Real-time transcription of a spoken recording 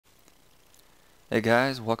Hey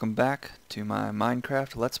guys, welcome back to my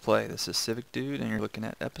Minecraft Let's Play. This is Civic Dude and you're looking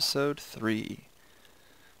at episode 3.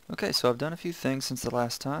 Okay, so I've done a few things since the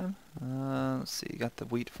last time. Let's see, got the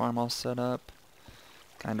wheat farm all set up.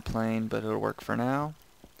 Kinda plain, but it'll work for now.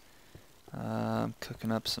 I'm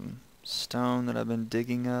cooking up some stone that I've been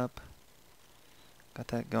digging up. Got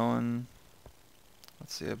that going.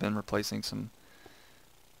 Let's see, I've been replacing some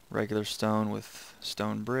regular stone with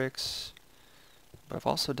stone bricks. But I've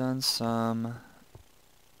also done some...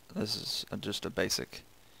 This is just a basic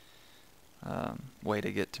way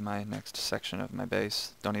to get to my next section of my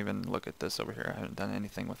base. Don't even look at this over here. I haven't done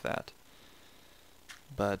anything with that.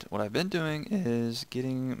 But what I've been doing is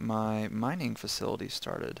getting my mining facility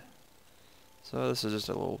started. So this is just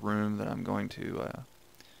a little room that I'm going to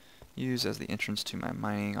use as the entrance to my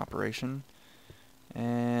mining operation.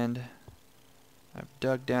 And I've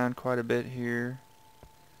dug down quite a bit here.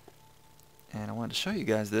 And I wanted to show you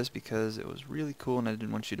guys this because it was really cool and I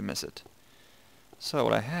didn't want you to miss it. So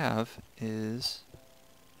what I have is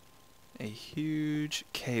a huge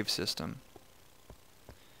cave system.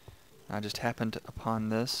 I just happened upon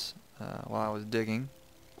this while I was digging.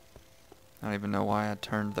 I don't even know why I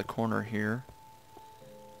turned the corner here.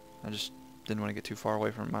 I just didn't want to get too far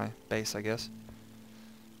away from my base, I guess.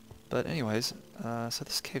 But anyways, so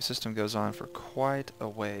this cave system goes on for quite a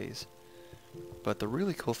ways. But the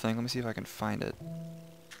really cool thing, let me see if I can find it,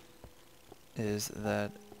 is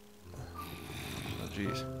that... Oh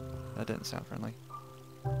jeez, that didn't sound friendly.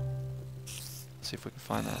 Let's see if we can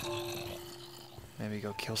find that. Maybe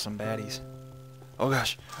go kill some baddies. Oh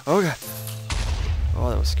gosh! Oh god! Oh,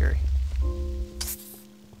 that was scary.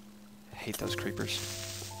 I hate those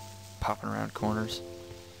creepers. Popping around corners.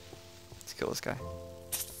 Let's kill this guy.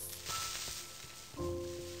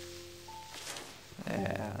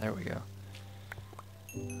 Yeah, there we go.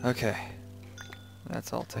 Okay,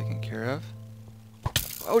 that's all taken care of.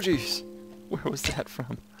 Oh jeez, where was that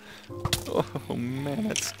from? Oh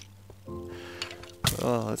man,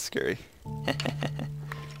 that's scary.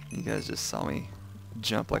 You guys just saw me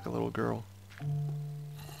jump like a little girl.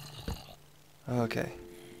 Okay,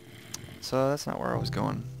 so that's not where I was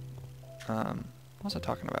going. What was I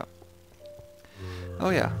talking about? Oh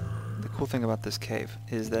yeah, the cool thing about this cave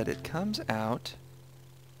is that it comes out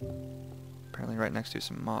apparently right next to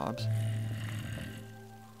some mobs.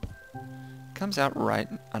 Comes out right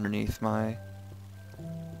underneath my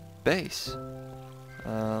base.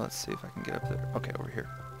 Let's see if I can get up there. Okay, over here.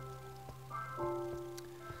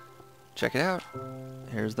 Check it out.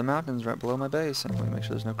 Here's the mountains right below my base. And let me make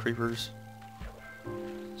sure there's no creepers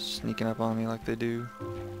sneaking up on me like they do.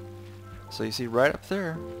 So you see right up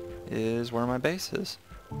there is where my base is.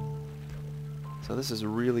 So this is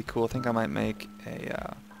really cool. I think I might make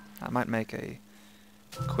a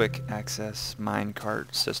quick access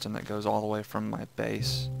minecart system that goes all the way from my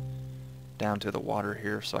base down to the water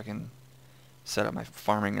here, so I can set up my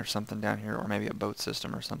farming or something down here, or maybe a boat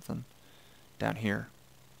system or something down here.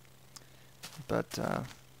 But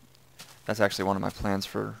that's actually one of my plans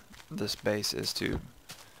for this base, is to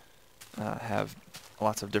have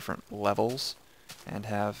lots of different levels and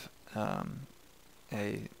have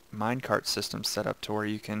a minecart system set up to where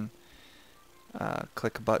you can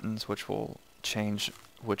click buttons which will change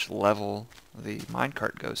which level the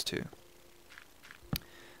minecart goes to.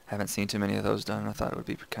 Haven't seen too many of those done, and I thought it would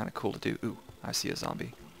be kind of cool to do. Ooh, I see a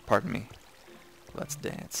zombie. Pardon me. Let's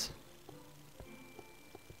dance.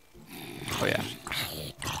 Oh yeah.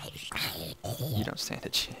 You don't stand a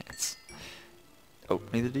chance. Oh,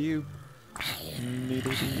 neither do you.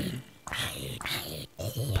 Neither do you.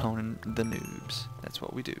 Poning the noobs. That's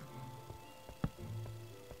what we do.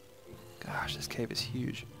 Gosh, this cave is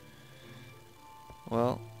huge.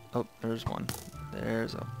 Well, oh, there's one.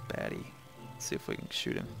 There's a baddie. Let's see if we can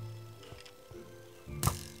shoot him.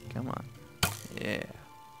 Come on. Yeah.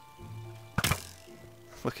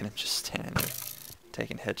 Look at him just standing there,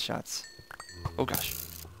 taking headshots. Oh gosh.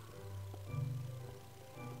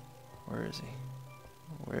 Where is he?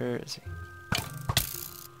 Where is he?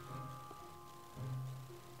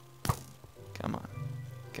 Come on.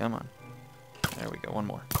 Come on. There we go, one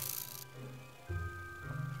more.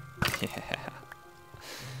 Yeah.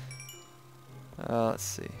 Let's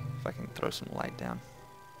see if I can throw some light down.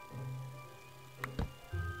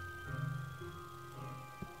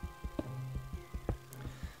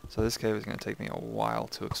 So this cave is going to take me a while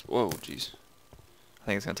to explore. Whoa, jeez. I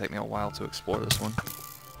think it's going to take me a while to explore this one,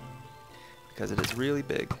 because it is really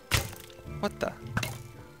big. What the?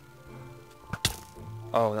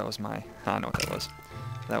 Oh, that was my... I know what that was.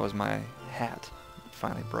 That was my hat. It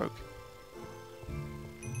finally broke.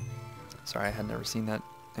 Sorry, I had never seen that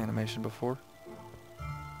animation before.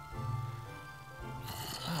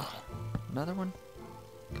 Another one?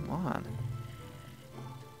 Come on.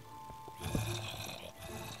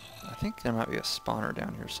 I think there might be a spawner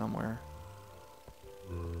down here somewhere.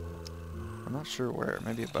 I'm not sure where.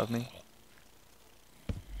 Maybe above me?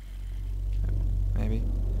 Maybe.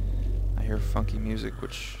 I hear funky music,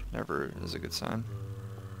 which never is a good sign.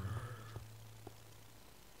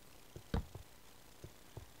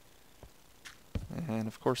 And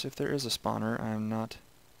of course, if there is a spawner, I'm not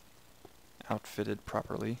outfitted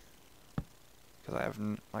properly. Because I have,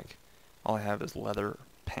 like, all I have is leather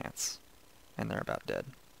pants. And they're about dead.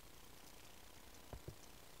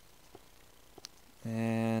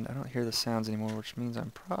 And I don't hear the sounds anymore, which means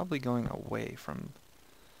I'm probably going away from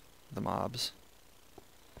the mobs.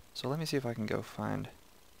 So let me see if I can go find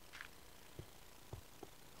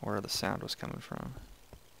where the sound was coming from.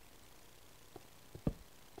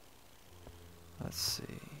 Let's see.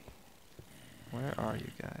 Where are you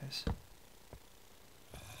guys?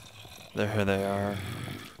 There they are.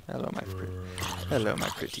 Hello, my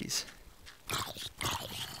pretties.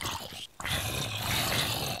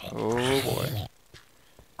 Oh boy.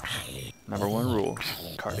 Number one rule,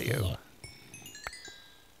 cardio.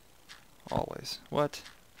 Always. What?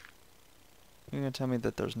 You're gonna tell me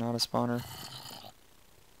that there's not a spawner?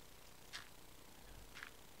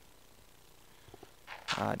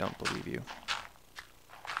 I don't believe you.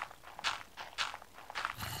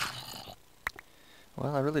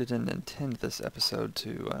 Well, I really didn't intend this episode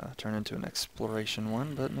to turn into an exploration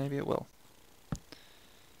one, but maybe it will.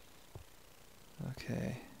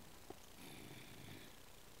 Okay.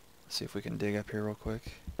 Let's see if we can dig up here real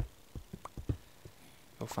quick.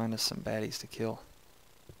 Go find us some baddies to kill.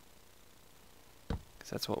 'Cause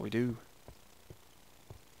that's what we do.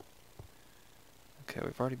 Okay,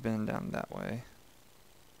 we've already been down that way.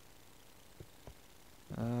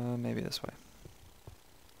 Maybe this way.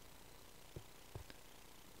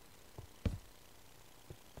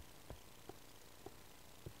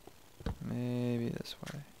 Maybe this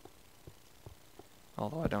way.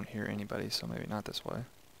 Although I don't hear anybody, so maybe not this way.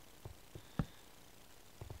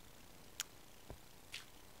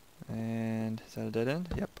 And is that a dead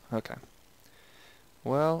end? Yep. Okay.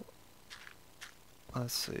 Well,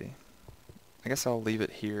 let's see. I guess I'll leave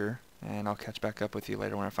it here, and I'll catch back up with you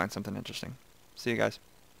later when I find something interesting. See you guys.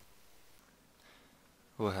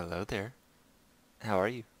 Well, hello there. How are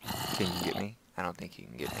you? Can you get me? I don't think you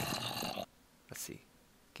can get me. Let's see.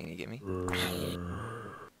 Can you get me?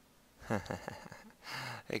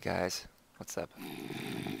 Hey guys, what's up?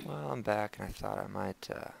 Well, I'm back, and I thought I might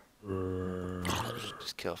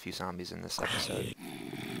just kill a few zombies in this episode.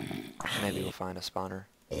 Maybe we'll find a spawner.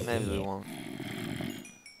 Maybe we won't.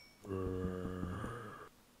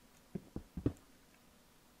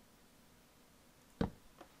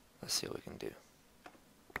 Let's see what we can do.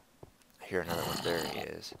 I hear another one. There he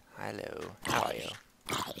is. Hello. How are you?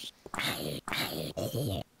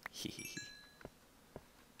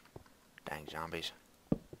 Dang zombies.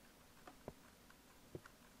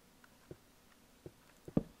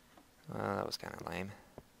 Well, that was kind of lame.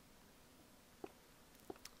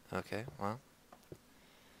 Okay, well,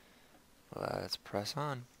 let's press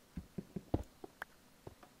on.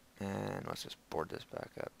 And let's just board this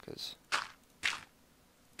back up, because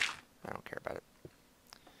I don't care about it.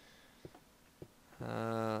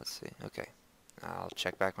 Let's see. Okay. I'll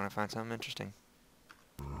check back when I find something interesting.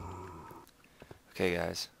 Okay,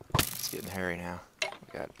 guys. It's getting hairy now.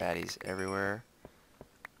 We got baddies everywhere.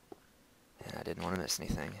 And I didn't want to miss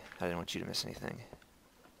anything. I didn't want you to miss anything.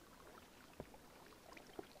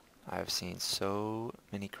 I've seen so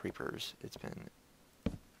many creepers. It's been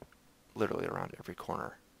literally around every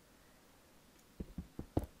corner.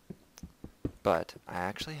 But I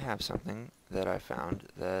actually have something that I found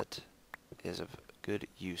that is of good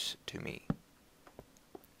use to me.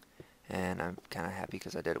 And I'm kind of happy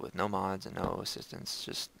because I did it with no mods and no assistance.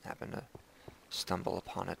 Just happened to stumble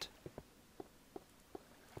upon it.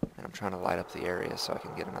 And I'm trying to light up the area so I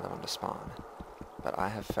can get another one to spawn. But I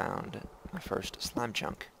have found my first slime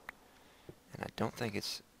chunk. And I don't think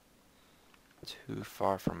it's too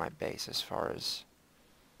far from my base as far as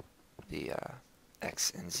the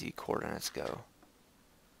X and Z coordinates go.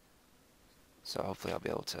 So hopefully I'll be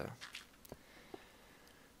able to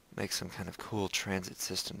make some kind of cool transit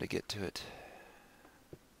system to get to it.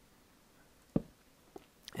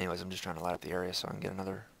 Anyways, I'm just trying to light up the area so I can get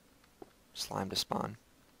another slime to spawn.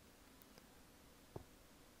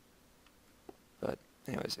 But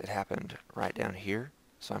anyways, it happened right down here,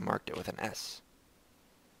 so I marked it with an S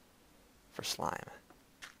for slime.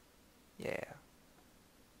 Yeah.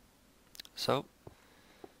 So,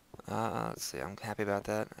 Let's see, I'm happy about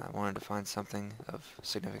that. I wanted to find something of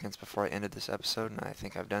significance before I ended this episode, and I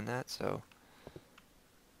think I've done that, so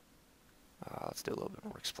let's do a little bit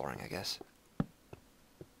more exploring, I guess.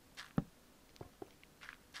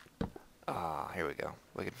 Here we go.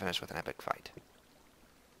 We can finish with an epic fight.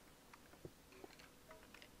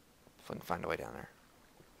 If we can find a way down there.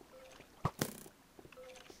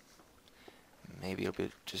 Maybe it'll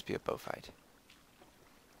just be a bow fight.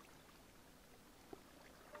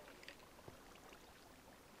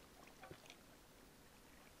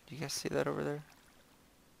 Do you guys see that over there?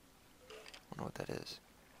 I don't know what that is.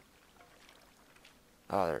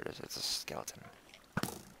 Oh, there it is. It's a skeleton.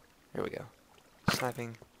 Here we go.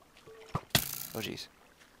 Sniping. Oh, jeez.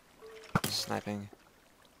 Sniping.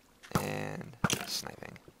 And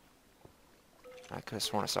sniping. I could have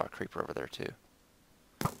sworn I saw a creeper over there, too.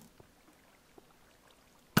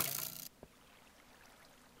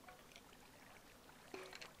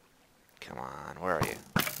 Come on, where are you?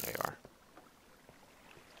 There you are.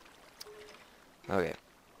 Okay.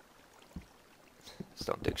 Just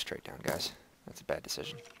don't dig straight down, guys. That's a bad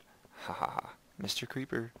decision. Ha ha ha. Mr.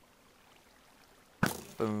 Creeper.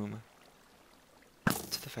 Boom.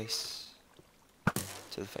 To the face.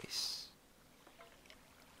 To the face.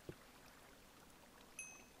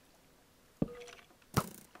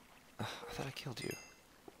 I thought I killed you.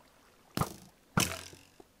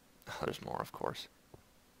 Oh, there's more, of course.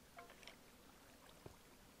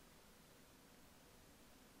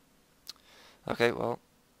 Okay, well,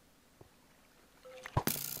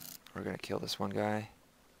 we're gonna kill this one guy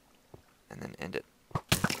and then end it.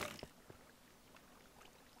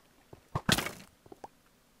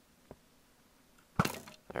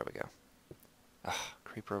 There we go. Ah,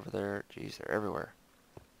 creeper over there. Jeez, they're everywhere.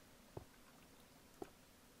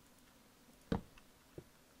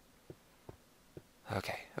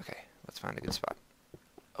 Okay, let's find a good spot.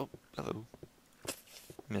 Oh, hello,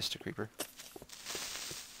 Mr. Creeper.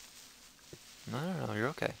 No, you're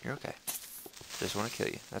okay, you're okay. Just want to kill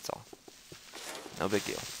you, that's all. No big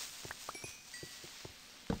deal.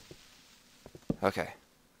 Okay.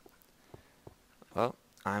 Well,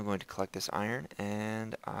 I'm going to collect this iron,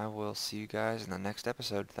 and I will see you guys in the next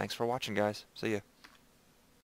episode. Thanks for watching, guys. See ya.